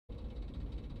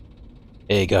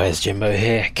Hey guys, Jimbo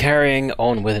here, carrying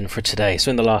on with INFRA today.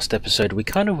 So in the last episode we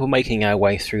kind of were making our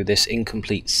way through this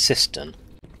incomplete cistern.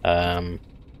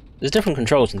 There's different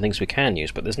controls and things we can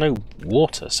use, but there's no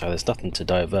water, so there's nothing to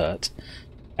divert.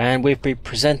 And we've been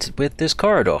presented with this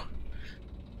corridor.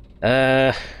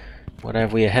 What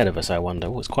have we ahead of us, I wonder?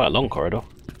 Oh, it's quite a long corridor.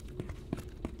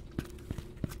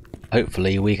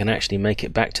 Hopefully we can actually make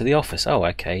it back to the office. Oh,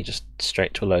 okay, just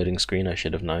straight to a loading screen, I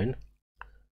should have known.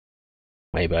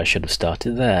 Maybe I should have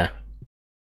started there.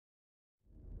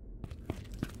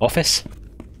 Office?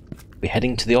 We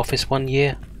heading to the office 1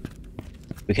 year?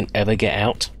 We can ever get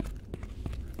out?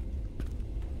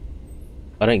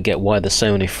 I don't get why there's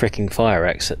so many freaking fire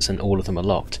exits and all of them are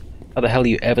locked. How the hell are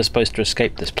you ever supposed to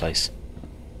escape this place?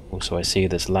 Also, I see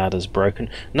this ladder's broken.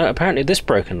 No, apparently this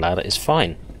broken ladder is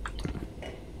fine.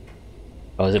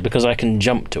 Oh, is it because I can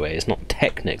jump to it? It's not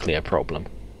technically a problem.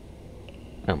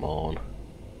 Come on.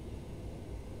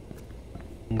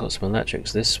 Got some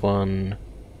electrics. This one...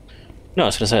 No, I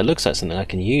was going to say, it looks like something I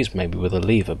can use maybe with a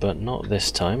lever, but not this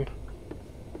time.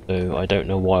 So I don't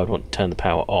know why I'd want to turn the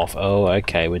power off. Oh,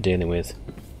 okay, we're dealing with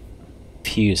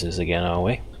fuses again, are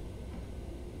we?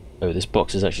 Oh, this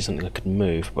box is actually something I could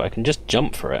move, but I can just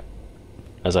jump for it,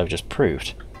 as I've just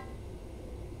proved.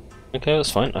 Okay,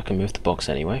 that's fine. I can move the box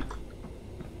anyway.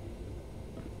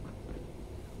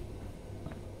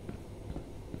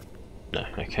 No,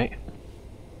 okay.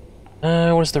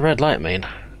 What does the red light mean?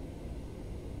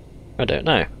 I don't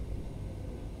know.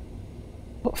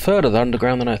 A lot further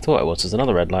underground than I thought it was. There's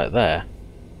another red light there.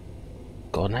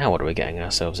 God, now what are we getting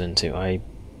ourselves into?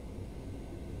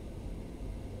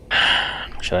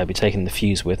 Should I be taking the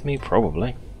fuse with me?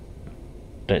 Probably.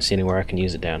 Don't see anywhere I can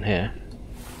use it down here.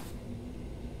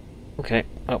 Okay,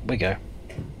 up we go.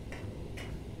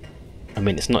 I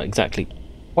mean, it's not exactly...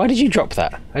 Why did you drop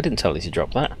that? I didn't tell you to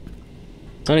drop that.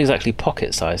 It's not exactly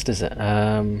pocket-sized, is it?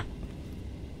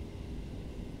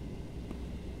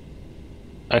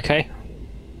 Okay.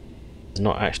 There's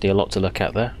not actually a lot to look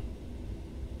at there.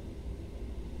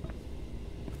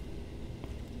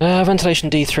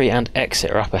 Ventilation D3 and exit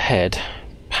are up ahead.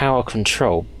 Power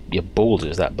control, your balls,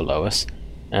 is that below us?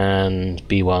 And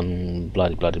B1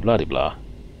 bloody bloody bloody blah.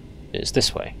 It's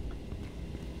this way.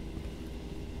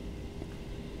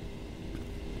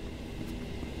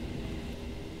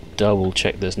 Double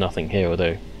check there's nothing here,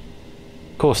 although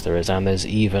of course there is, and there's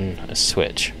even a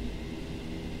switch.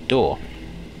 Door.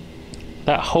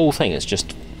 That whole thing is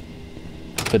just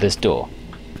for this door.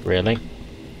 Really?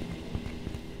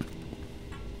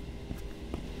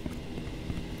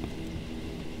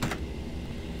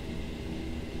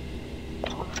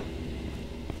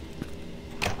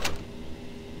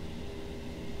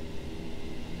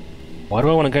 Why do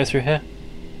I want to go through here?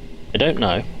 I don't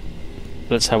know.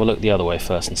 Let's have a look the other way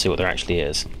first and see what there actually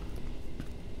is.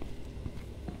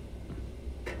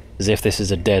 As if this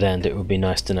is a dead end, it would be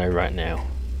nice to know right now.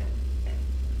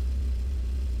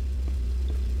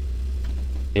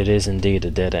 It is indeed a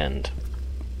dead end.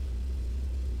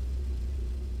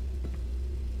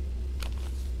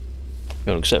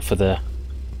 Well, except for the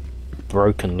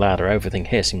broken ladder, everything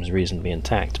here seems reasonably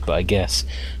intact, but I guess,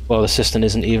 well, the cistern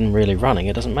isn't even really running,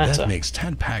 it doesn't matter. That makes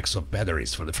 10 packs of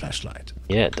batteries for the flashlight.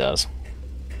 Yeah, it does.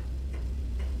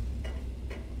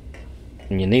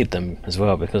 And you need them as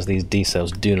well, because these D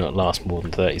cells do not last more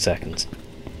than 30 seconds.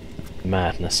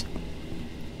 Madness.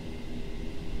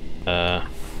 The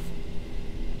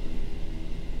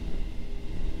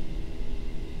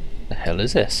hell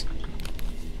is this?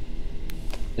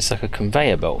 It's like a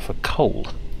conveyor belt for coal.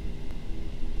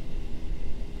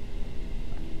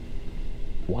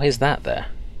 Why is that there?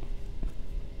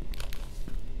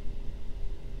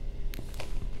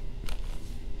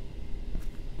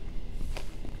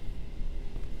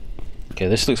 Okay,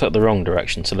 this looks like the wrong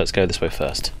direction, so let's go this way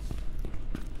first.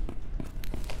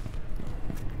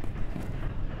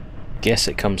 Guess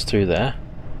it comes through there.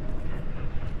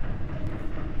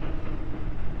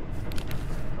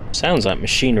 Sounds like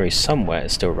machinery somewhere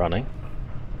is still running,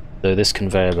 though this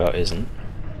conveyor belt isn't.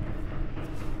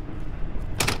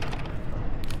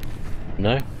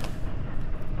 No?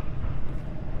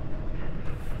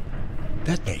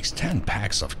 That makes 10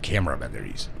 packs of camera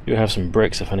batteries. You have some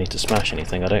bricks if I need to smash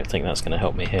anything. I don't think that's going to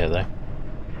help me here, though.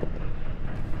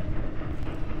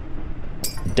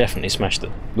 Definitely smash the...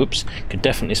 Whoops. Could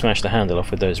definitely smash the handle off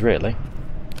with those, really.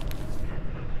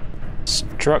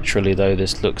 Structurally, though,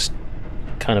 this looks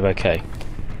kind of okay.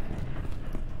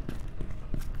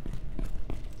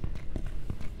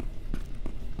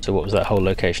 So what was that whole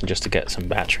location, just to get some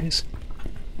batteries?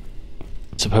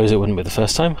 Suppose it wouldn't be the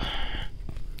first time.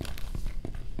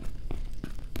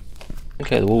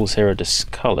 Okay, the walls here are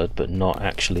discoloured, but not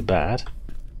actually bad.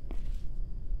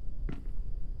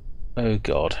 Oh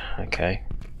god, okay.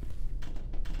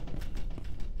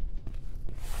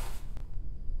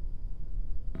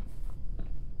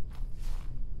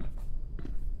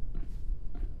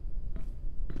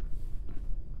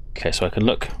 Okay, so I can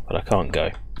look, but I can't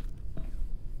go.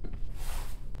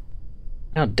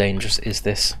 How dangerous is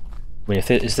this? I mean,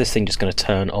 is this thing just going to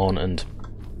turn on and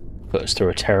put us through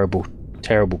a terrible,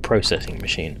 terrible processing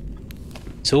machine?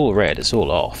 It's all red, it's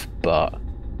all off, but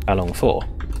how long for?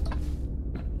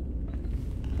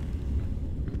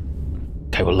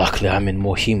 Okay, well luckily I'm in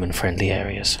more human-friendly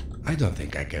areas. I don't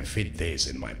think I can fit this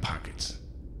in my pockets.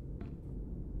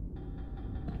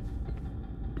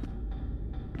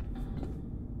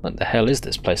 What the hell is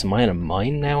this place? Am I in a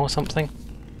mine now or something?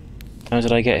 How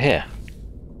did I get here?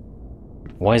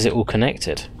 Why is it all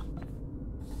connected?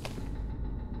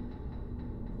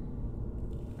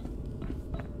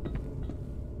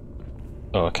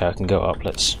 Oh, okay, I can go up,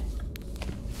 let's...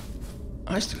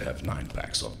 I still have 9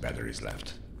 packs of batteries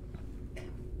left.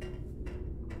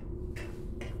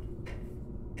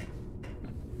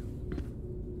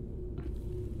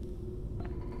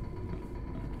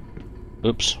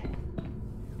 Oops.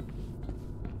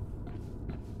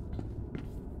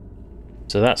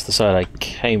 So that's the side I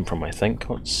came from, I think.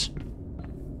 What's...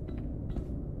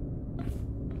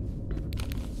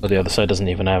 Well, the other side doesn't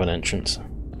even have an entrance.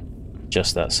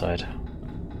 Just that side.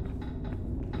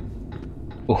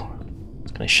 Oh,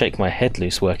 it's going to shake my head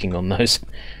loose working on those.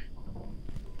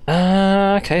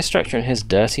 Okay, structure in here's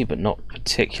dirty, but not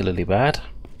particularly bad.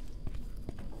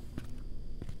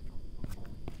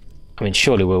 I mean,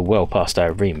 surely we're well past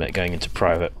our remit going into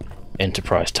private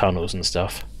enterprise tunnels and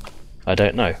stuff. I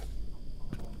don't know.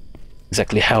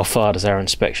 Exactly how far does our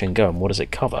inspection go and what does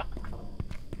it cover?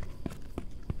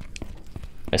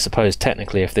 I suppose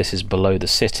technically if this is below the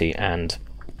city and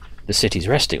the city's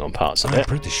resting on parts of it... I'm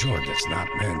pretty sure that's not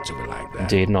meant to be like that.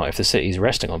 Indeed not. If the city's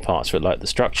resting on parts of it like the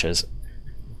structures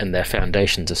and their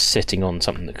foundations are sitting on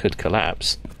something that could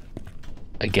collapse,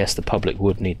 I guess the public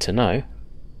would need to know.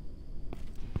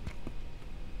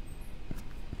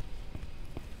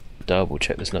 Double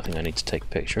check there's nothing I need to take a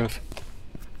picture of.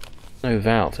 No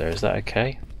valve there, is that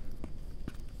okay?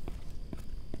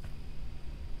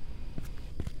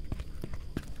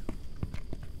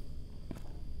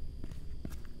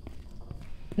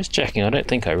 Just checking, I don't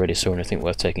think I really saw anything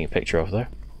worth taking a picture of though.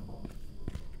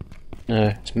 No,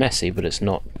 it's messy, but it's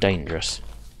not dangerous.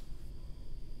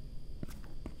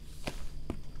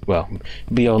 Well,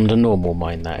 beyond a normal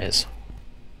mine, that is.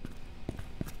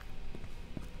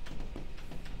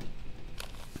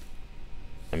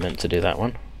 I meant to do that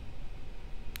one.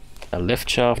 A lift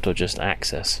shaft or just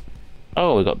access?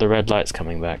 Oh, we got the red lights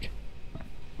coming back.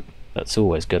 That's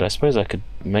always good. I suppose I could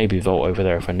maybe vault over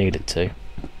there if I needed to.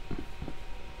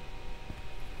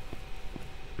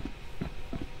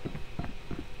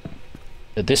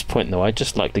 At this point though, I'd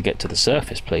just like to get to the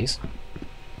surface, please.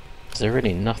 Is there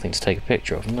really nothing to take a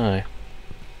picture of? No.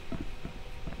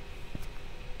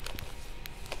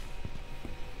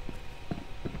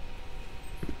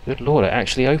 Good lord, it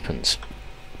actually opens.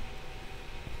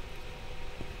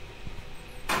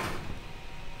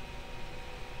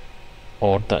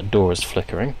 Odd, that door is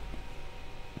flickering.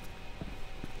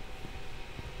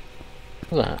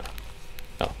 What's that?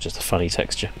 Oh, just a funny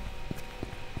texture.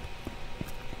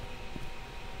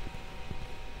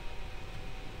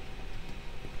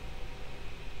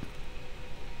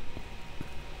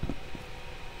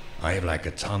 I have like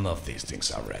a ton of these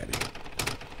things already.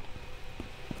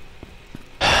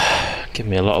 Give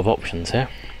me a lot of options here.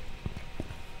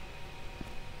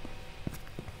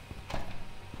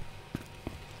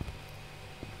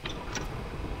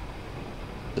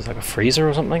 Is it like a freezer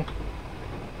or something?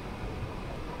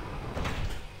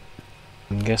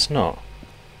 I guess not.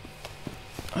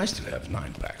 I still have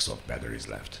 9 packs of batteries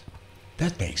left.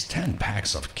 That makes 10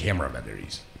 packs of camera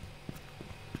batteries.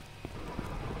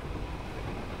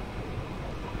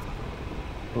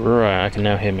 Right, I can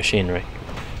now hear machinery.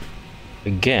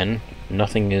 Again,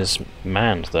 nothing is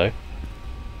manned though.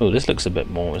 Oh, this looks a bit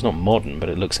more, it's not modern, but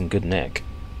it looks in good nick.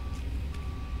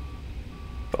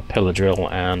 Got a pillar drill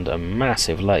and a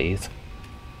massive lathe.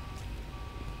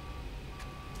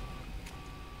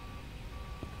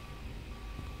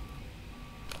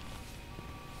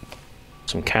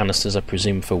 Some canisters, I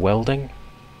presume, for welding.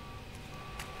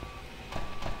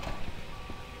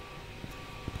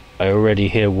 I already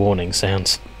hear warning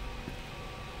sounds.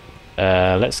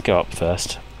 Let's go up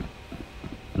first.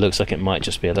 Looks like it might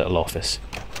just be a little office.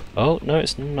 Oh, no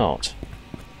it's not.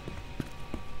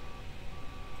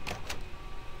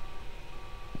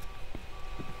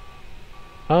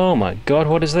 Oh my god,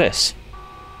 what is this?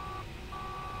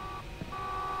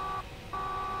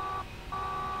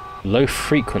 Low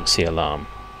frequency alarm.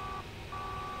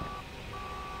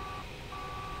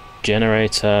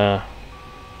 Generator.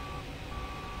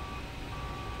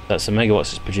 That's the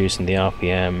megawatts it's producing, the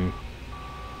RPM.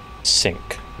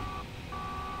 Sync.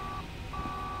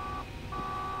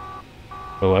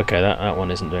 Oh, okay, that one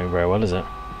isn't doing very well, is it?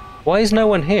 Why is no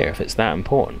one here if it's that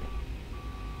important?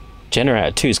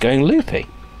 Generator 2 is going loopy.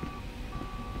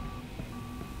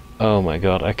 Oh my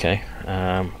god, okay.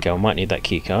 Okay, I might need that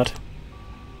key card.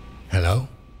 Hello?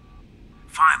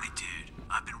 Finally, dude.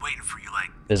 I've been waiting for you like...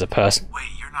 There's a person. Wait,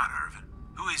 you're not Irvin.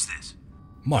 Who is this?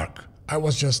 Mark, I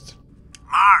was just...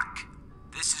 Mark!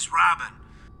 This is Robin.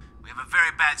 We have a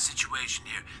very bad situation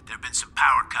here. There have been some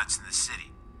power cuts in the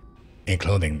city.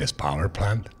 Including this power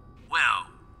plant? Well,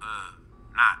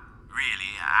 not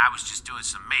really. I was just doing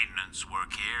some maintenance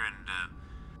work here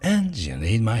and, And you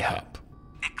need my help.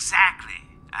 Exactly.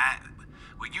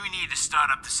 Well, you need to start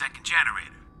up the second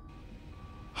generator.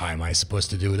 How am I supposed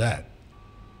to do that?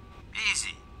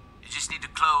 Easy. You just need to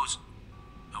close...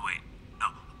 Oh, wait. No.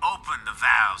 Open the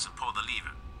valves and pull the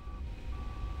lever.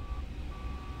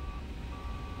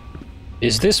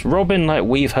 Is this Robin like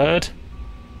we've heard?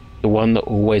 The one that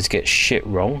always gets shit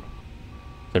wrong?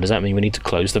 So does that mean we need to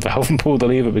close the valve and pull the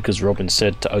lever because Robin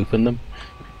said to open them?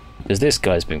 Because this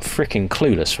guy's been freaking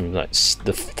clueless from like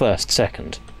the first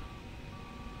second.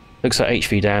 Looks like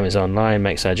HV dam is online,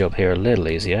 makes our job here a little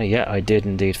easier. Yeah, I did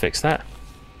indeed fix that.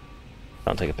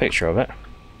 Can't take a picture of it.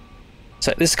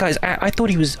 So this guy's... I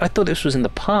thought this was in the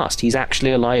past. He's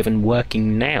actually alive and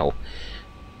working now.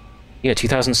 Yeah,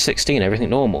 2016, everything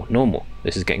normal. Normal.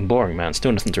 This is getting boring, man.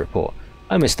 Still nothing to report.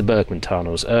 I missed the Bergman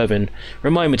tunnels. Irvin,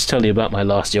 remind me to tell you about my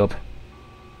last job.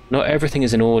 Not everything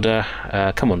is in order.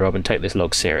 Come on, Robin, take this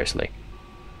log seriously.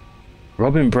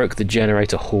 Robin broke the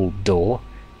generator hall door.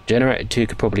 Generator 2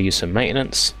 could probably use some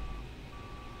maintenance.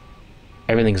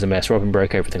 Everything's a mess. Robin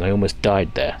broke everything. I almost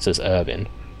died there, says Irvin.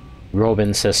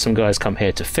 Robin says some guys come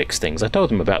here to fix things. I told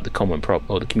them about the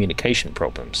the communication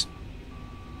problems.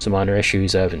 Some minor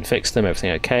issues. Irvin fixed them.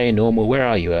 Everything okay? Normal. Where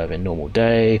are you, Irvin? Normal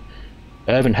day.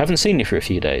 Irvin, haven't seen you for a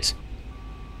few days.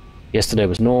 Yesterday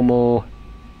was normal.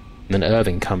 And then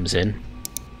Irvin comes in.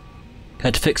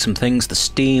 Had to fix some things. The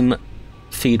steam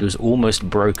feed was almost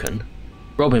broken.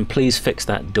 Robin, please fix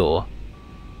that door.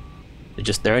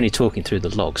 They're only talking through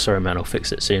the log. Sorry, man, I'll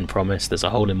fix it soon, promise. There's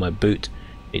a hole in my boot.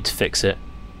 Need to fix it.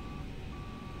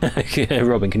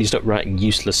 Robin, can you stop writing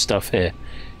useless stuff here?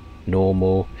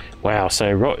 Normal. Wow,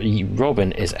 so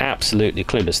Robin is absolutely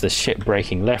clueless. There's shit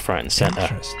breaking left, right, and centre.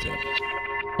 Interesting.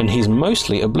 And he's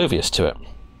mostly oblivious to it.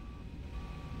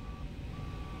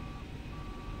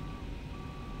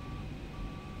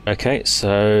 Okay,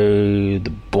 so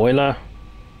the boiler.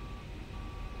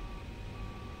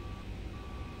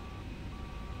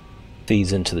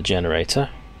 Feeds into the generator.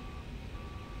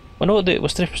 I wonder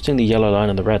what's the difference between the yellow line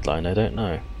and the red line? I don't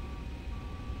know.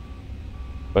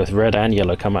 Both red and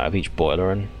yellow come out of each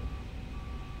boiler, and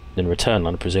then return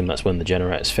line, I presume that's when the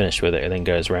generator's finished with it. It then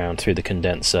goes around through the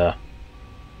condenser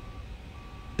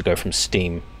to go from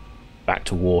steam back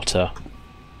to water,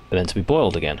 and then to be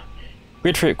boiled again.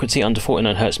 Grid frequency under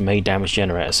 49 Hz may damage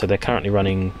generators, so they're currently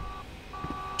running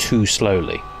too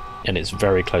slowly, and it's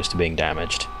very close to being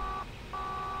damaged.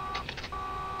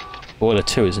 Boiler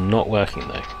 2 is not working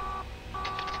though.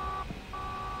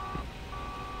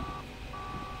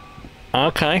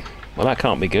 Okay, well that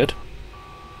can't be good.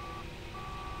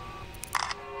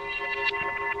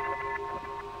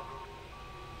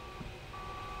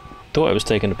 Thought I was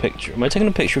taking a picture. Am I taking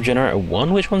a picture of generator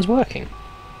 1? Which one's working?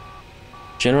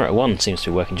 Generator 1 seems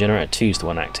to be working, generator 2 is the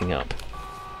one acting up.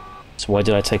 So why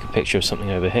did I take a picture of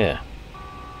something over here?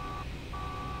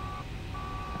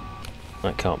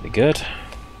 That can't be good.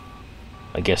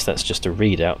 I guess that's just a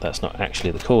readout, that's not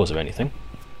actually the cause of anything.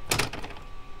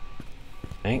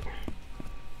 Okay.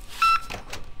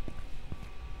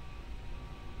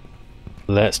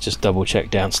 Let's just double check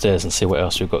downstairs and see what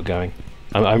else we've got going.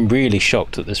 I'm really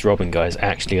shocked that this Robin guy is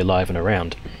actually alive and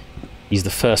around. He's the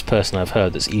first person I've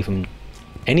heard that's even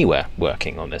anywhere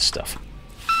working on this stuff.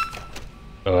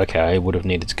 Oh, okay, I would have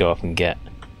needed to go up and get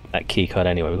that keycard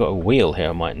anyway. We've got a wheel here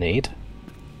I might need.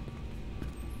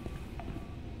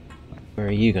 Where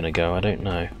are you going to go? I don't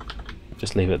know.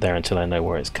 Just leave it there until I know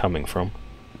where it's coming from.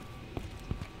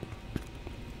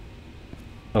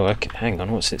 Oh, okay, hang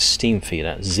on, what's its steam feed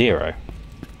at? 0.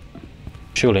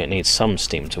 Surely it needs some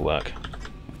steam to work.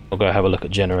 I'll go have a look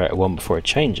at generator 1 before I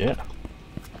change it.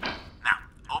 Now,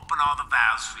 open all the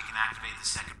valves so we can activate the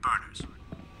second burners.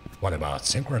 What about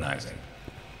synchronizing?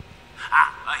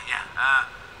 Yeah.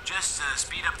 Just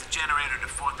speed up the generator to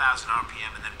 4,000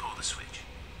 RPM and then pull the switch.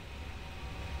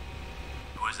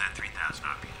 Or is that 3,000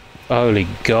 RPM? Holy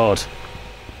God.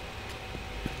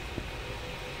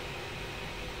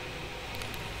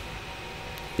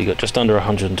 You got just under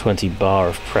 120 bar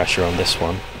of pressure on this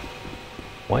one.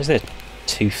 Why is there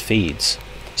 2 feeds?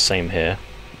 Same here.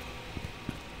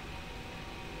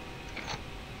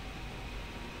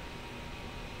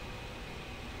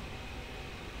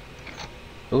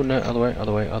 Oh no, other way,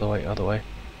 other way, other way, other way.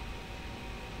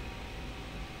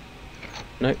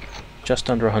 Nope, just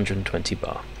under 120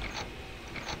 bar.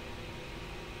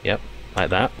 Yep, like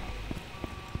that.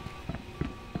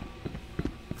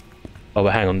 Oh,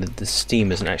 but hang on, the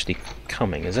steam isn't actually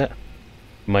coming, is it?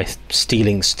 Am I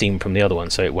stealing steam from the other one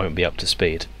so it won't be up to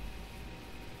speed?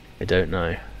 I don't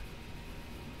know.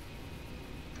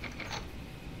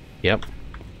 Yep.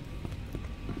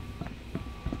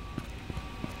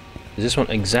 Is this one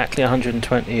exactly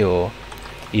 120 or...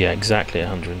 Yeah, exactly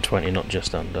 120, not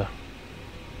just under.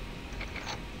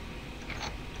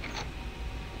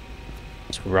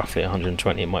 It's roughly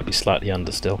 120, it might be slightly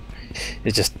under still.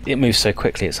 It moves so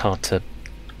quickly it's hard to...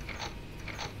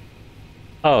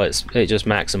 Oh, it just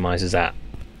maximizes that.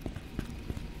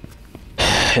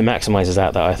 It maximizes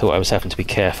that I thought I was having to be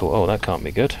careful. Oh, that can't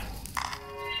be good.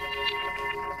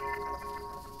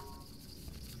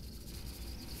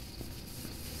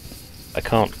 I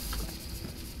can't.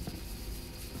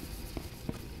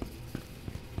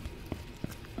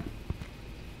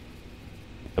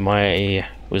 Am I...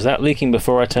 Was that leaking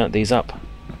before I turned these up?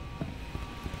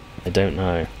 I don't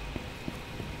know.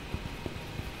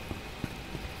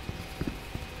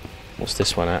 What's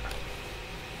this one at?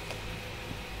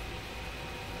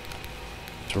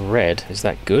 It's red. Is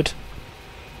that good?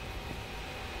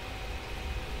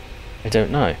 I don't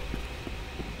know.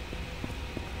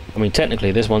 I mean,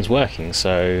 technically this one's working,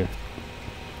 so...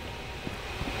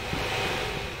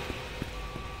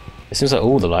 It seems like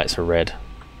all the lights are red.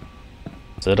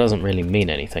 So that doesn't really mean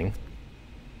anything.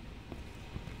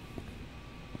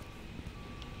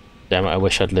 Damn it, I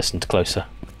wish I'd listened closer.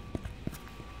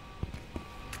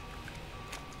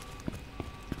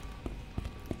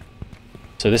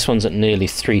 So this one's at nearly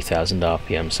 3,000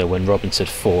 RPM, so when Robin said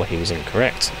 4, he was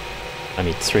incorrect. I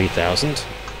need 3,000.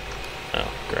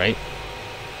 Oh, great.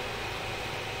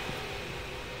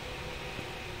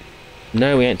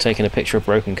 No, we ain't taking a picture of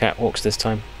broken catwalks this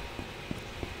time.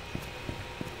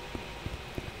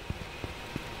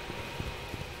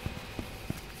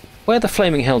 Where the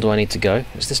flaming hell do I need to go?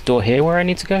 Is this door here where I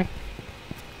need to go?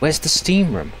 Where's the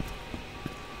steam room?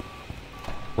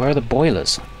 Where are the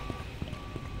boilers?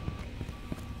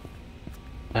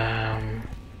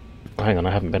 Oh, hang on,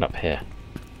 I haven't been up here.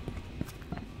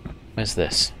 Where's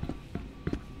this?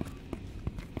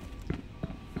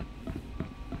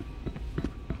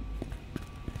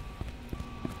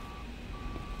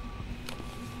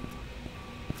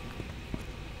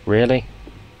 Really?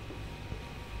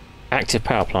 Active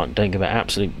power plant don't give an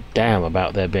absolute damn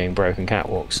about there being broken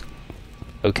catwalks.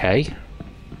 Okay.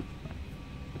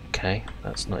 Okay,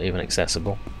 that's not even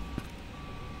accessible.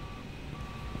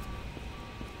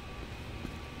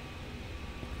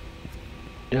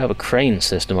 I do have a crane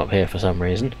system up here for some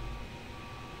reason.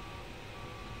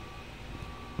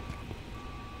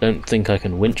 Don't think I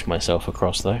can winch myself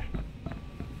across though.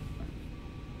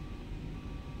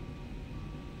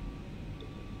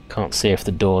 Can't see if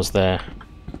the doors there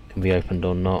can be opened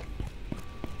or not.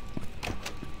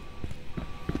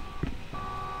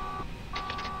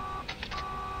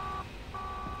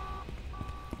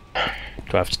 Do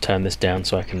I have to turn this down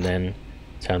so I can then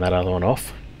turn that other one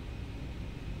off?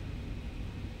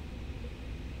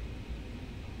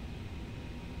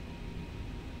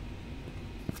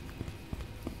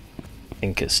 I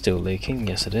think it's still leaking.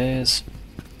 Yes, it is.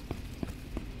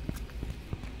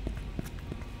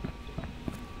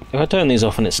 If I turn these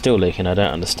off and it's still leaking, I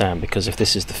don't understand, because if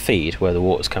this is the feed where the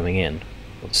water's coming in,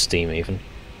 or the steam even,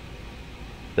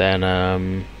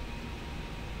 then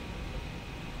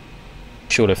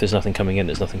surely if there's nothing coming in,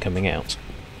 there's nothing coming out.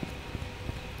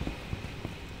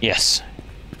 Yes.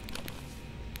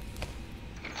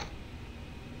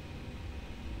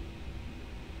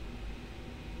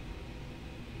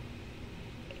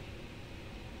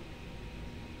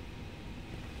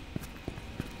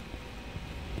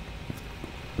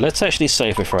 Let's actually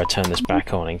save before I turn this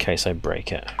back on in case I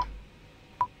break it.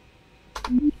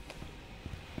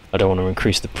 I don't want to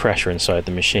increase the pressure inside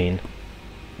the machine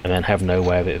and then have no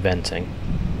way of it venting.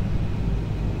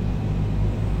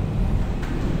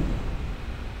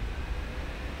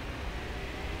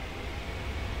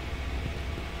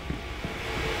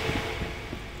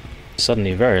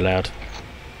 Suddenly very loud.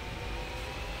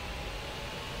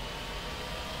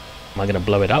 Am I going to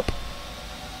blow it up?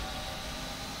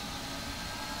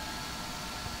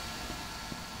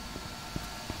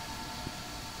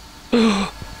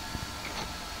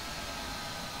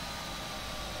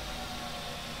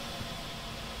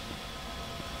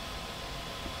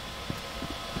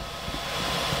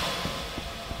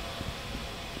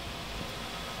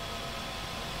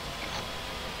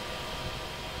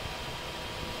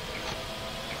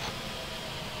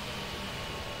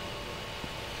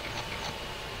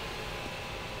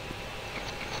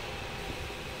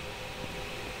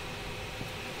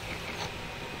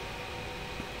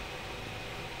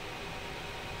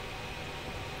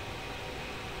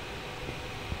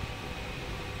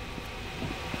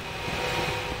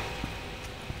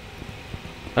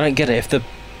 I don't get it.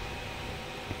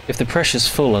 If the pressure's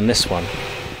full on this one,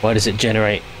 why does it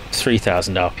generate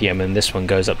 3000 RPM and this one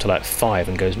goes up to like 5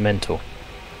 and goes mental?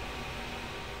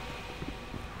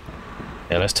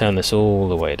 Yeah, let's turn this all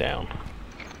the way down.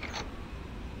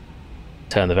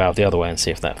 Turn the valve the other way and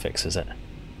see if that fixes it.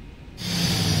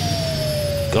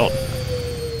 God.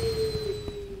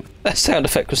 That sound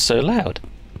effect was so loud.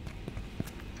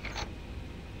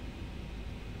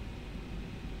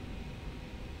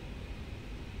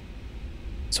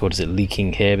 So what is it,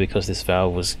 leaking here because this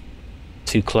valve was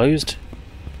too closed?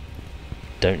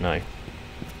 Don't know.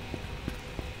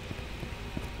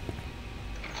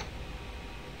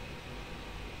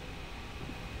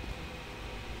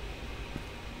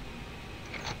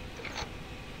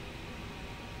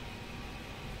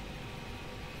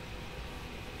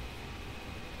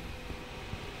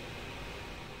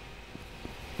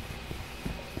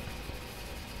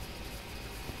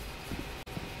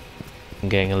 I'm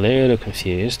getting a little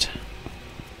confused.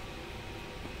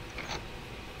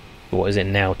 What is it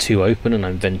now, too open and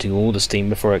I'm venting all the steam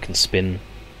before I can spin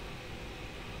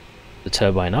the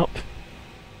turbine up?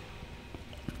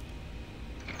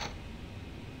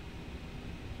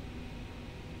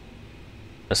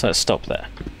 Let's stop there,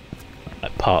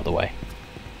 like part the way.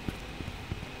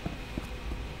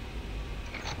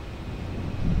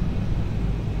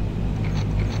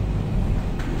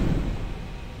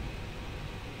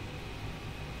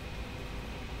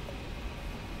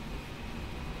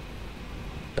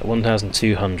 At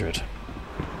 1200.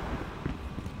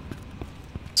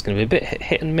 It's going to be a bit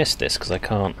hit and miss this because I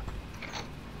can't.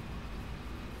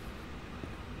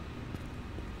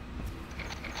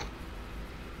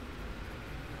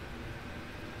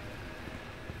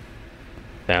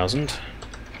 Thousand.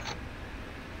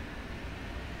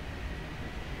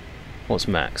 What's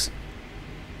max?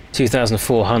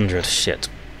 2400. Shit.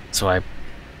 So I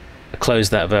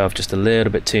closed that valve just a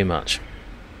little bit too much.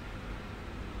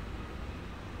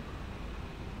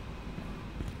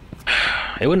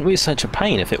 It wouldn't be such a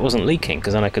pain if it wasn't leaking,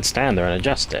 because then I could stand there and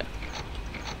adjust it.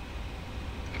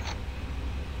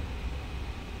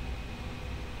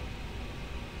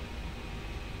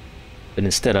 But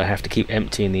instead I have to keep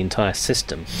emptying the entire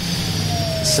system.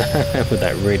 So, with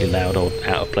that really loud old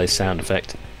out of place sound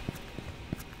effect.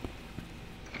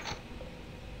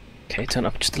 Okay, turn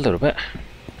up just a little bit.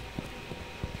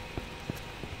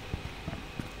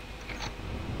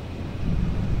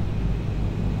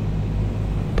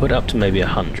 Put it up to maybe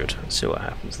 100 and see what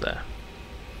happens there.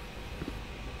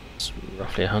 It's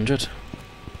roughly 100.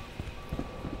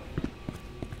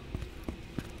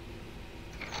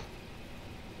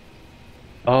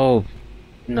 Oh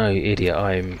no, idiot!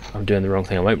 I'm doing the wrong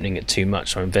thing. I'm opening it too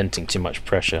much. So I'm venting too much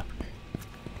pressure.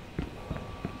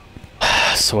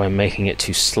 So I'm making it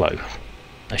too slow.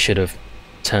 I should have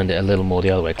turned it a little more the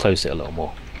other way, closed it a little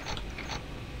more.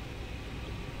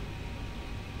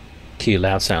 Cue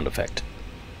loud sound effect.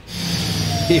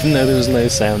 Even though there was no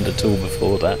sound at all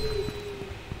before that.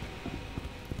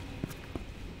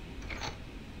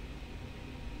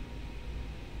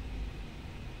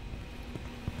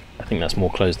 I think that's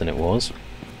more closed than it was.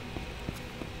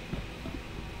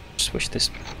 Just wish this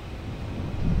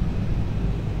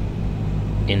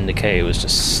indicator was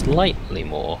just slightly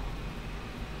more.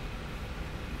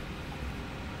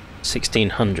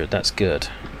 1600, that's good.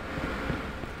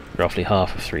 Roughly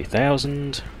half of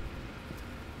 3000.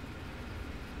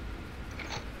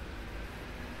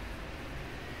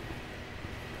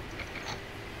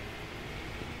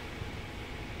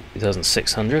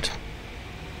 $2,600,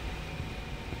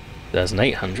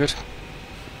 2,800.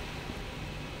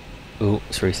 Ooh,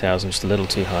 3,000, just a little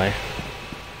too high.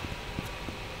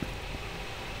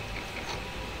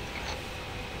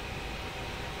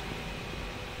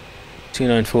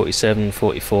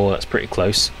 $2,947.44. That's pretty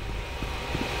close.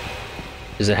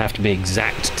 Does it have to be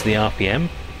exact to the RPM?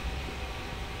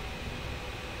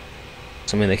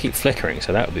 So, I mean, they keep flickering,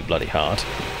 so that would be bloody hard.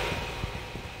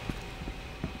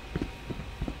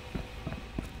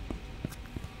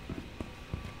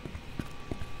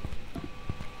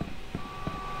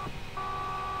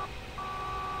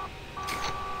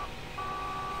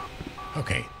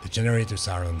 Okay, the generators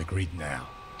are on the grid now.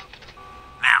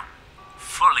 Now,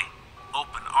 fully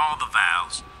open all the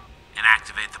valves and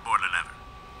activate the boiler lever.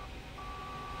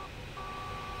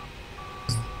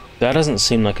 That doesn't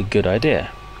seem like a good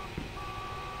idea.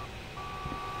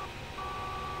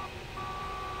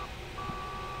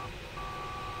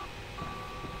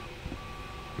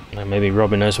 Now maybe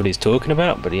Robin knows what he's talking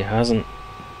about, but he hasn't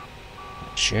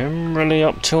generally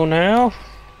up till now.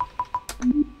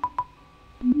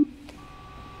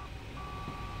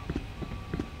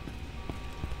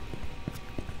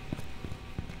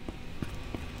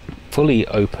 fully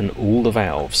open all the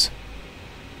valves.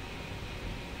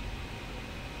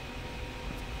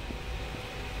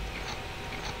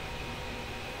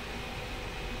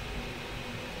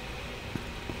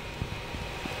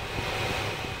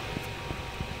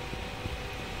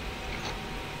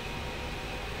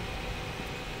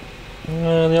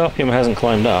 The RPM hasn't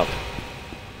climbed up.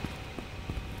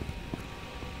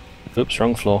 Oops,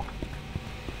 wrong floor.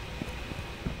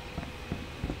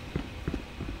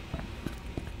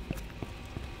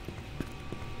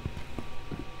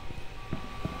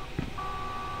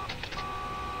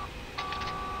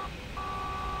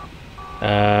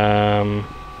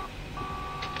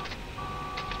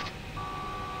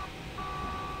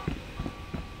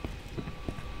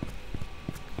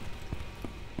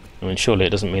 I mean, surely it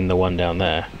doesn't mean the one down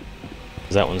there,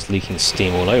 because that one's leaking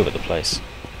steam all over the place.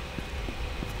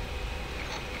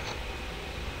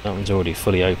 That one's already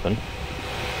fully open.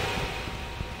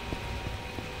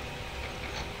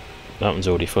 That one's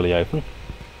already fully open.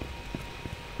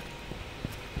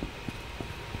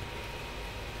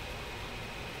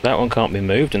 That one can't be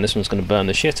moved, and this one's going to burn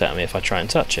the shit out of me if I try and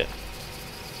touch it.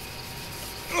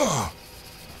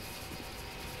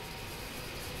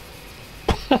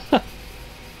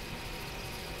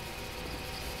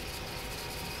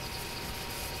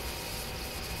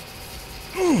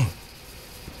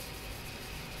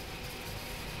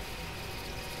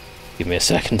 Give me a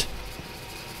second.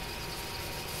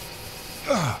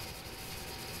 I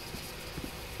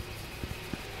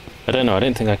don't know, I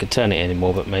don't think I could turn it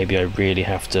anymore, but maybe I really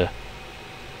have to...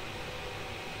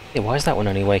 Yeah, why is that one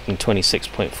only making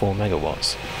 26.4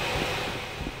 megawatts?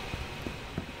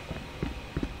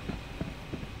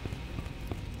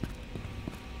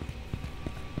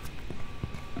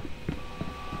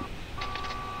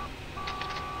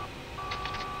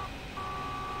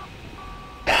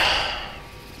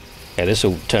 Okay, this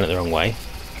will turn it the wrong way.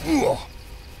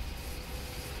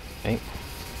 Okay.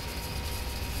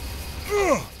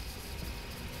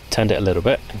 Turned it a little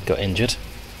bit, got injured.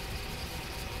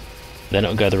 Then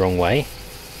it'll go the wrong way.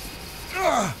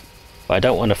 But I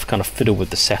don't want to kind of fiddle with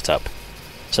the setup,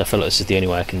 so I feel like this is the only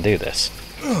way I can do this.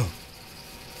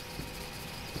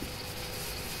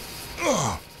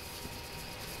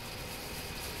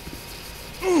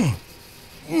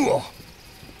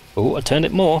 Oh, I turned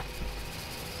it more.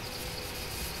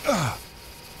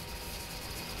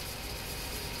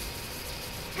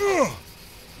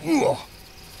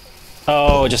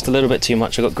 Oh, just a little bit too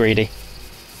much. I got greedy.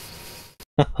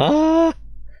 I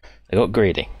got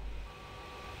greedy.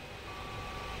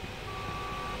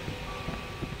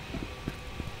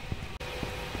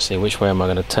 See, which way am I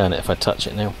going to turn it if I touch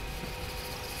it now?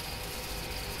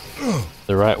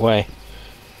 The right way.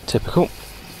 Typical.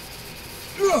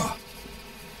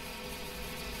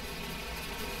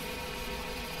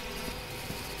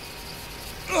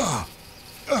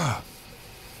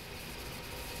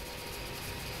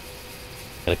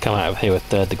 Gonna come out of here with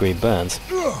 3rd degree burns.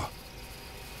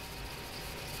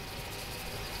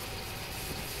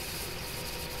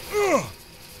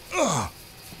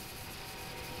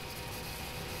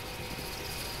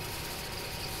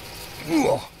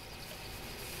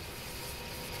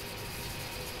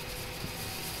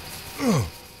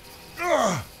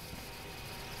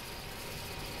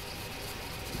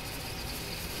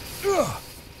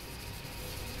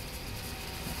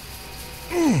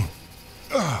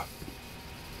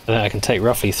 I can take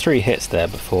roughly 3 hits there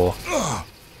before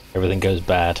everything goes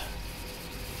bad.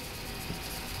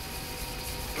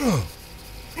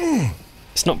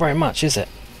 It's not very much, is it?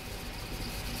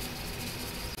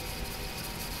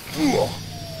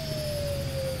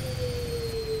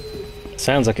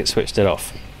 Sounds like it switched it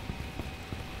off.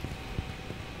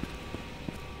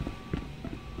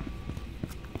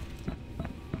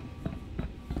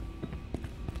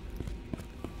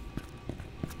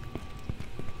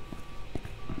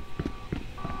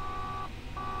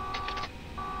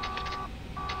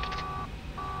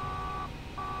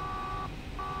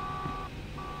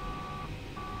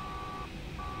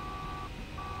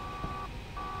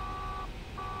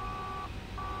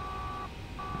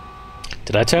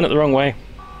 Did I turn it the wrong way?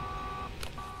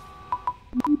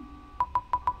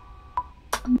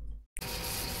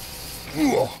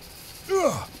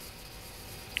 I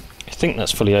think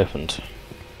that's fully opened.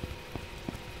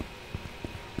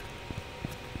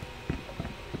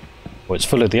 Well, it's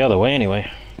fully the other way anyway.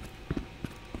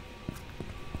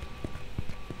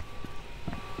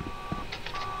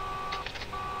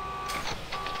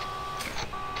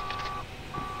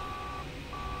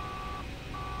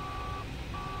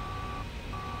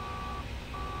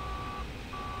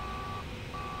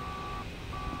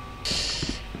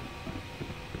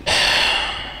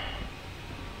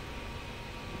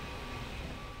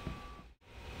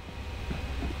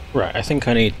 Right, I think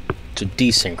I need to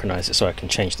desynchronize it so I can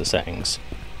change the settings.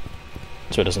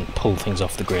 So it doesn't pull things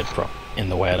off the grid in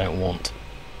the way I don't want.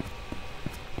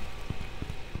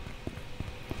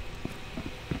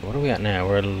 What are we at now?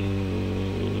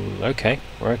 Okay,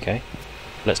 we're okay.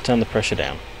 Let's turn the pressure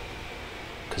down,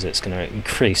 because it's going to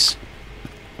increase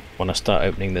when I start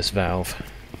opening this valve.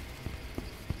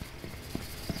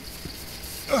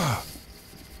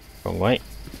 Wrong way.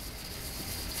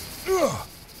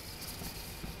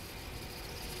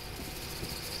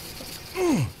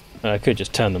 I could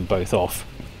just turn them both off.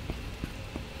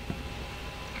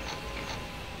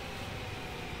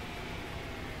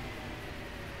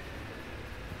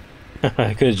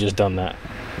 I could have just done that.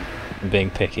 I'm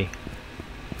being picky.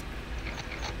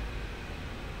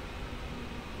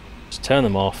 Just turn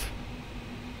them off.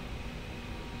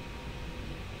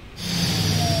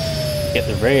 Get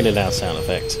the really loud sound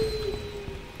effect.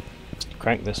 Just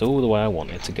crank this all the way I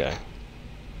want it to go.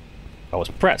 I was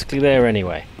practically there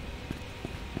anyway.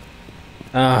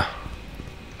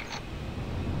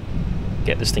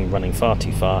 Get this thing running far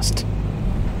too fast.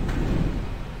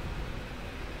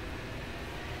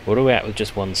 What are we at with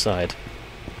just one side?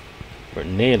 We're at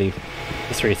nearly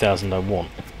the 3000 I want.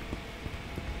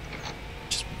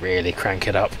 Just really crank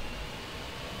it up.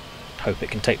 Hope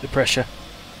it can take the pressure.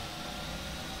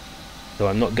 Though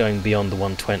I'm not going beyond the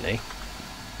 120.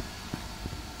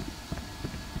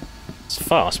 It's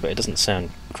fast, but it doesn't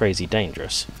sound crazy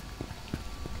dangerous.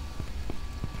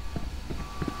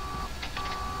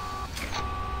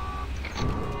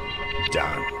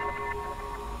 Done.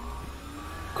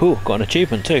 Cool, got an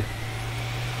achievement too.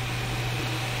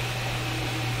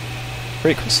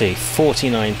 Frequency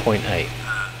 49.8.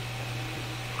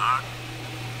 Mark,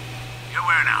 you're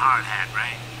wearing a hard hat,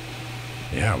 right?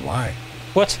 Yeah, why?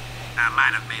 What? I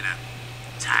might have made a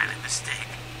tiny mistake.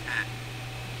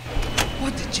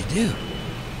 What did you do?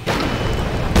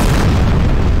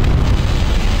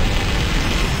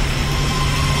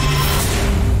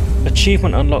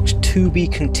 Achievement unlocks to be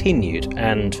continued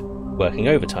and working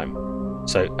overtime.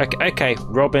 So, okay,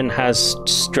 Robin has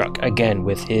struck again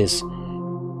with his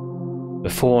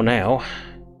before now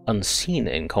unseen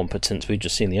incompetence. We've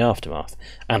just seen the aftermath,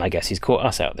 and I guess he's caught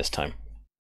us out this time.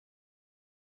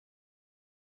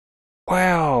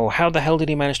 Wow, how the hell did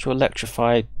he manage to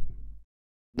electrify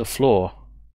the floor?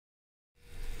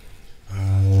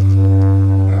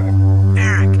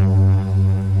 Eric.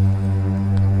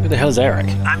 Who the hell's Eric?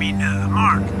 I mean,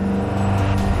 Mark.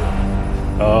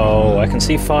 Oh, I can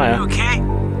see fire. You okay?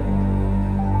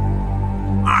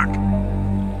 Mark.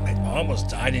 I almost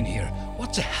died in here.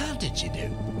 What the hell did you do?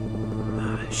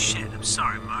 Shit, I'm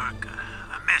sorry, Mark.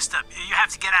 I messed up. You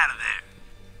have to get out of there.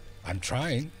 I'm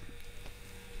trying.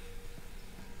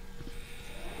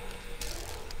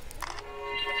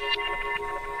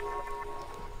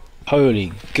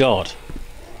 Holy God.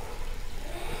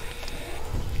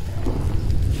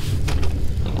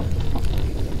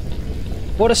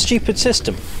 What a stupid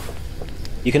system.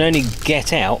 You can only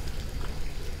get out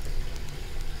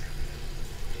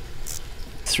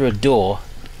through a door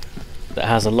that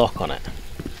has a lock on it.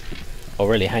 Oh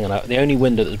really, hang on, the only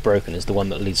window that's broken is the one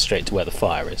that leads straight to where the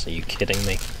fire is. Are you kidding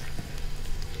me?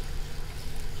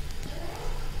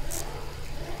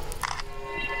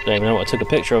 Don't even know what I took a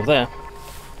picture of there.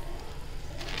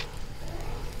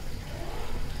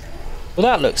 Well,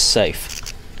 that looks safe.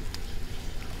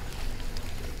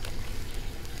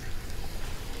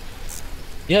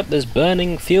 Yep, there's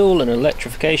burning fuel and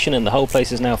electrification and the whole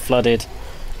place is now flooded.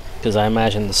 Because I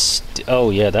imagine the oh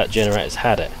yeah, that generator's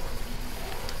had it.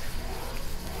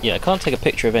 Yeah, I can't take a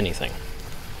picture of anything.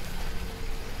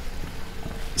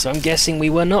 So I'm guessing we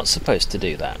were not supposed to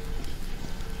do that.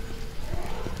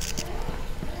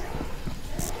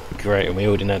 Great, and we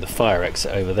already know the fire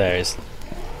exit over there is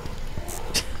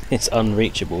it's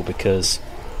unreachable because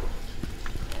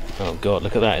oh god,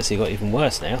 look at that, has he got even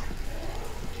worse now?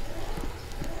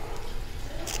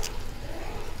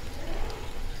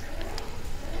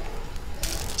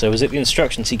 So was it the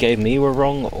instructions he gave me were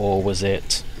wrong, or was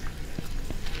it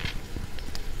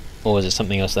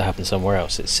something else that happened somewhere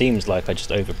else? It seems like I just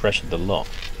overpressured the lock.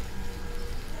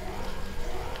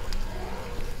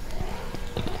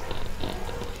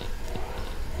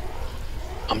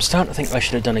 I'm starting to think I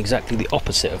should have done exactly the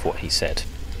opposite of what he said.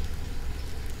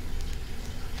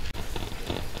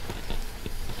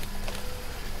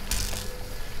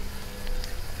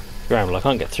 Bramble, I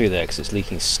can't get through there because it's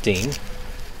leaking steam.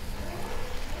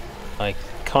 I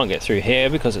can't get through here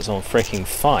because it's on freaking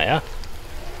fire.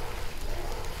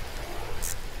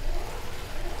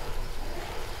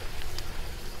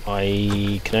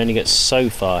 I can only get so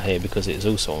far here because it is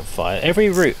also on fire.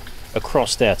 Every route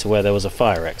across there to where there was a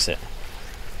fire exit,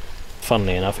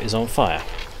 funnily enough, is on fire.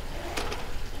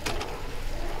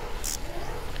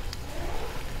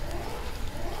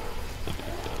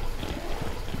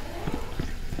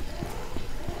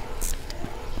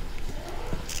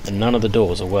 And none of the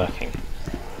doors are working.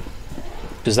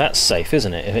 Because that's safe,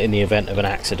 isn't it? In the event of an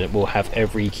accident, we'll have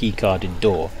every key-carded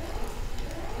door.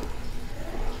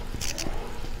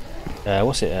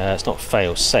 What's it? It's not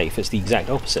fail-safe, it's the exact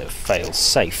opposite of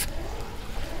fail-safe.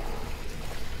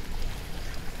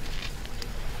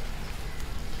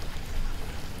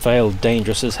 Fail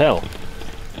dangerous as hell.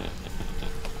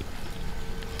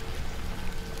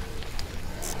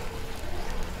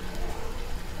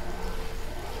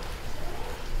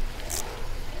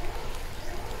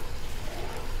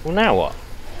 Well, now what?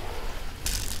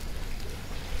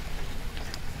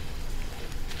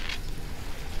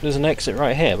 There's an exit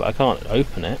right here, but I can't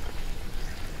open it.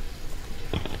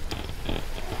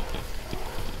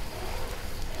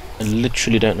 I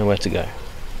literally don't know where to go.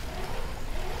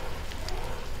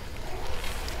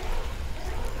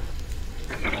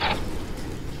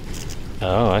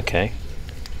 Oh, okay.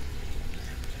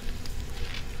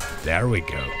 There we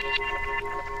go.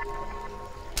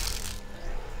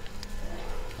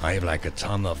 I have like a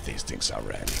ton of these things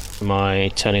already. Am I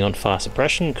turning on fire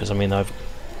suppression? Because I mean, I've...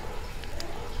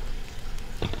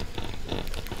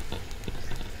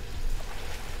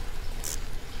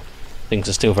 Things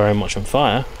are still very much on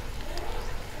fire.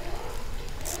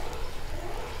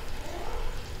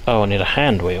 Oh, I need a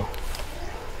hand wheel.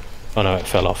 Oh no, it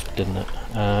fell off, didn't it?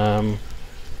 Can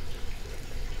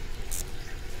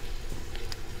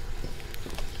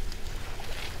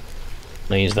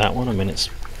I use that one? I mean, it's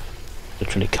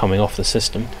literally coming off the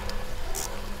system.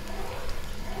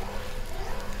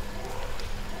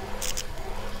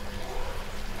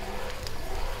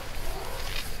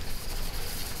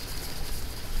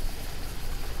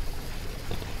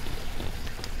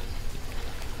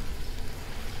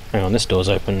 Hang on, this door's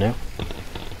open now.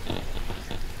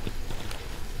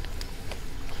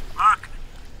 Mark,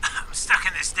 I'm stuck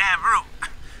in this damn room.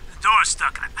 The door's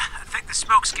stuck and I think the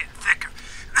smoke's getting thicker.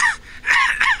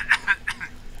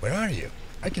 Where are you?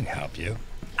 I can help you.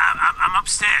 I'm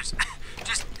upstairs.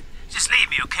 Just leave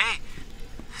me, okay?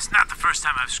 It's not the first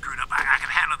time I've screwed up. I can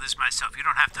handle this myself. You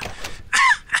don't have to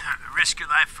risk your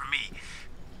life for me.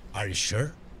 Are you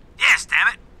sure? Yes, damn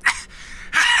it.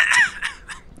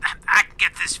 I can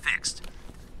get this fixed.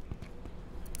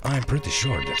 I'm pretty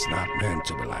sure that's not meant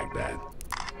to be like that.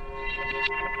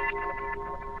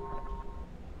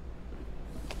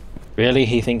 Really?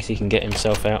 He thinks he can get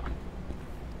himself out?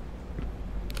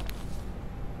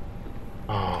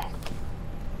 Oh.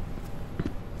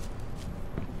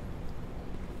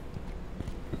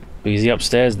 Is he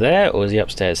upstairs there, or is he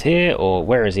upstairs here, or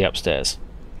where is he upstairs?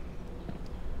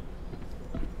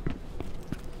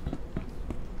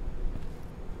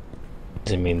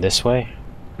 Does it mean this way?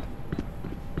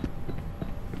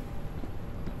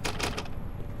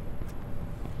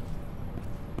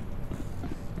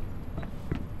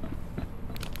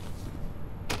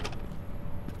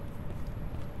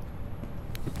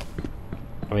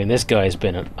 I mean, this guy's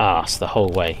been an arse the whole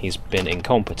way. He's been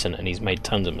incompetent and he's made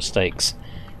tons of mistakes.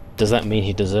 Does that mean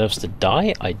he deserves to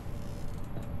die? I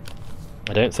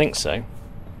don't think so.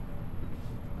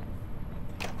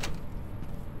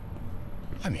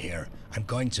 I'm here. I'm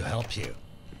going to help you.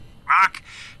 Mark?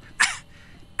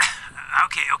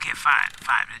 Okay, fine.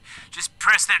 Just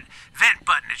press that vent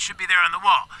button. It should be there on the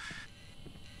wall.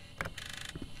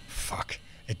 Fuck.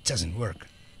 It doesn't work.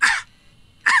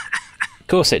 Of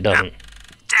course it doesn't.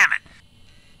 Damn it.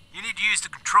 You need to use the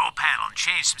control panel and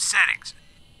change some settings.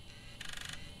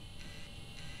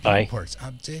 Aye. Ports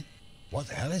update? What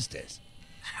the hell is this?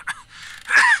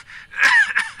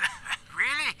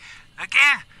 Really?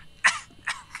 Again?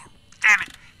 Damn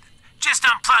it. Just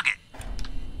unplug it.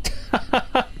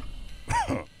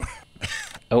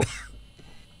 Oh.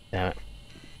 Damn it.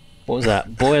 What was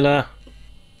that? Boiler?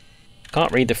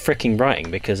 Can't read the fricking writing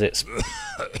because it's...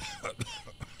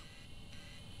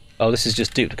 Oh, this is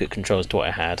just duplicate controls to what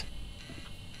I had.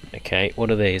 Okay,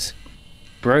 what are these?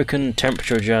 Broken,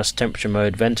 temperature adjust, temperature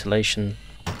mode, ventilation.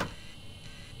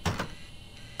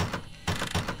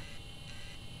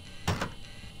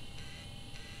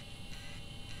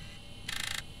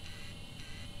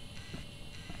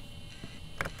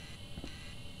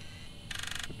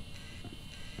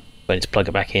 I need to plug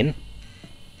it back in.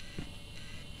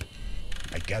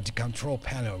 I got the control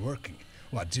panel working.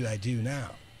 What do I do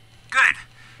now? Good.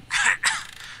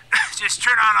 Just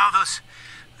turn on all those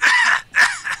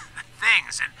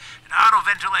things, and auto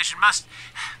ventilation must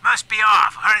be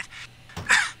off, all right?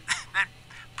 Then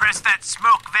press that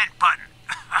smoke vent button.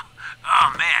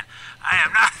 Oh man, I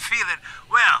am not feeling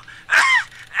well.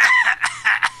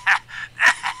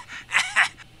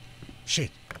 Shit,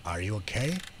 are you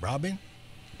okay, Robin?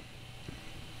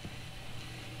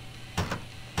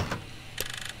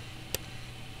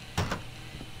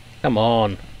 Come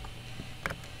on.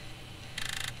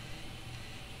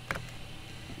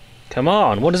 Come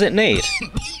on, what does it need?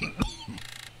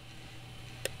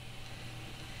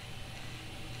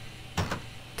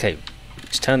 Okay,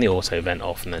 just turn the auto vent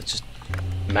off and then just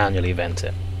manually vent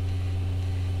it.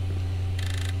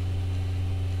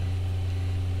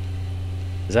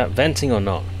 Is that venting or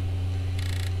not?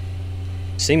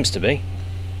 Seems to be.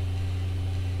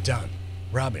 Done.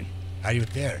 Robin, are you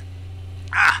there?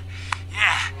 Yeah,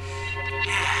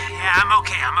 I'm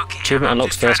okay. Achievement I'm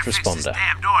unlocks just trying first to fix this responder.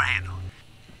 damn door handle.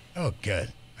 Oh,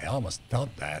 good. I almost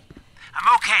thought that.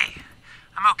 I'm okay.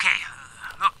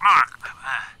 Look, Mark,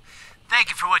 thank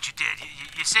you for what you did.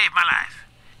 You saved my life.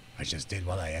 I just did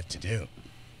what I had to do.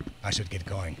 I should get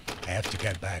going. I have to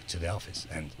get back to the office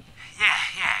and... Yeah.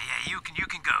 You can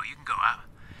go.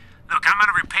 Look, I'm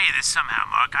gonna repay this somehow,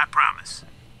 Mark. I promise.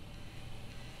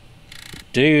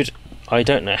 Dude, I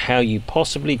don't know how you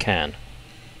possibly can.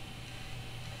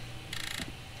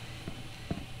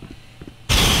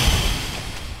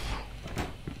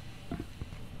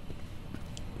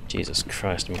 Jesus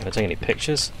Christ, am I going to take any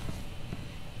pictures?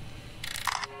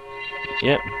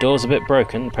 Yep, door's a bit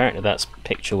broken. Apparently that's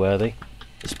picture worthy,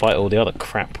 despite all the other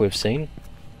crap we've seen.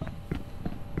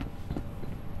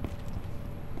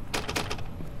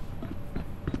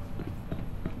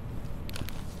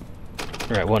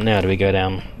 Right, what now? Do we go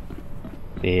down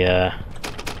the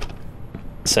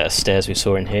set of stairs we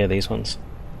saw in here, these ones?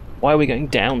 Why are we going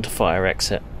down to fire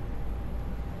exit?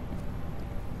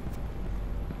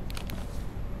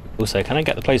 Also, can I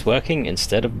get the place working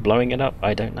instead of blowing it up?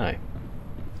 I don't know.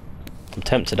 I'm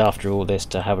tempted after all this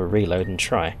to have a reload and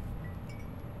try.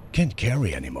 Can't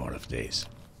carry any more of these.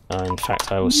 In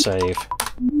fact, I will save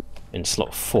in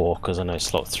slot 4, because I know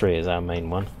slot 3 is our main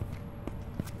one.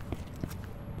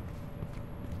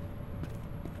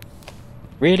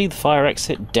 Really? The fire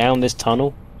exit down this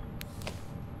tunnel?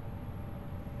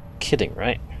 Kidding,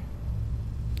 right?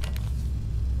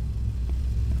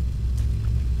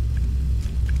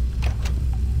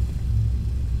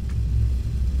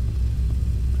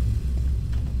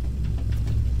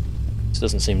 This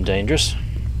doesn't seem dangerous.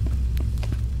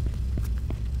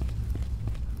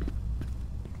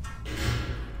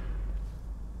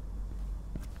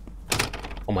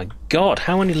 Oh my god,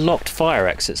 how many locked fire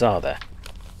exits are there?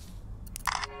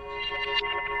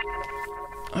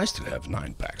 I still have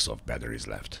 9 packs of batteries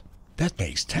left. That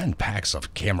makes 10 packs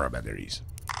of camera batteries.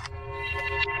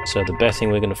 So the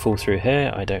betting we're going to fall through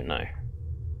here, I don't know.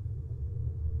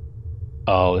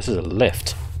 Oh, this is a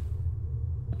lift.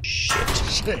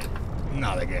 Shit,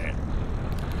 not again.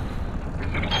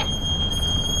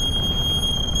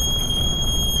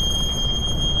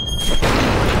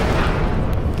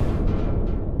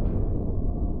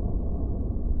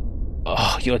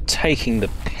 Oh, you're taking the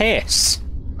piss.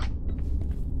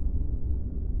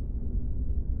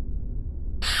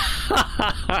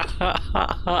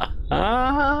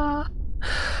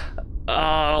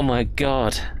 Oh my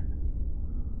god.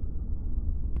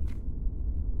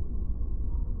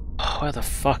 Oh, where the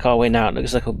fuck are we now? It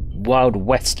looks like a Wild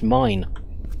West mine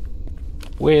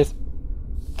with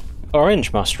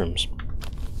orange mushrooms.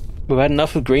 We've had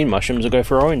enough of green mushrooms, we'll go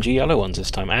for orangey yellow ones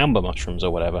this time. Amber mushrooms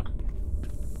or whatever.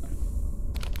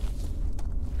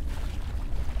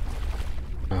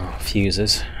 Oh,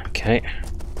 fuses. Okay.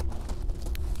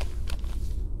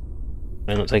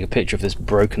 I'll not take a picture of this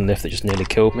broken lift that just nearly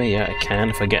killed me. Yeah, I can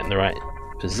if I get in the right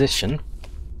position.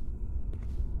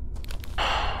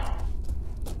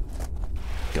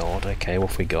 God, okay, what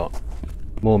have we got?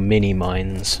 More mini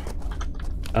mines.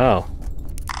 Oh.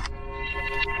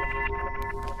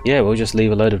 Yeah, we'll just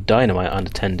leave a load of dynamite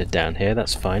unattended down here,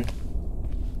 that's fine.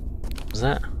 What's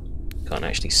that? Can't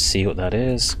actually see what that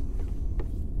is.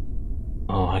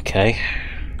 Oh, okay.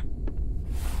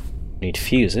 Need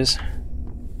fuses.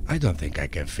 I don't think I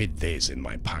can fit these in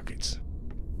my pockets.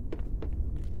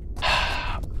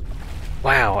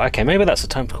 Wow, okay, maybe that's the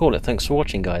time to call it. Thanks for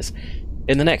watching, guys.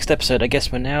 In the next episode, I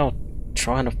guess we're now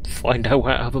trying to find our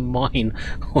way out of a mine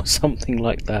or something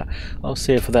like that. I'll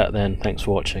see you for that then. Thanks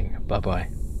for watching. Bye-bye.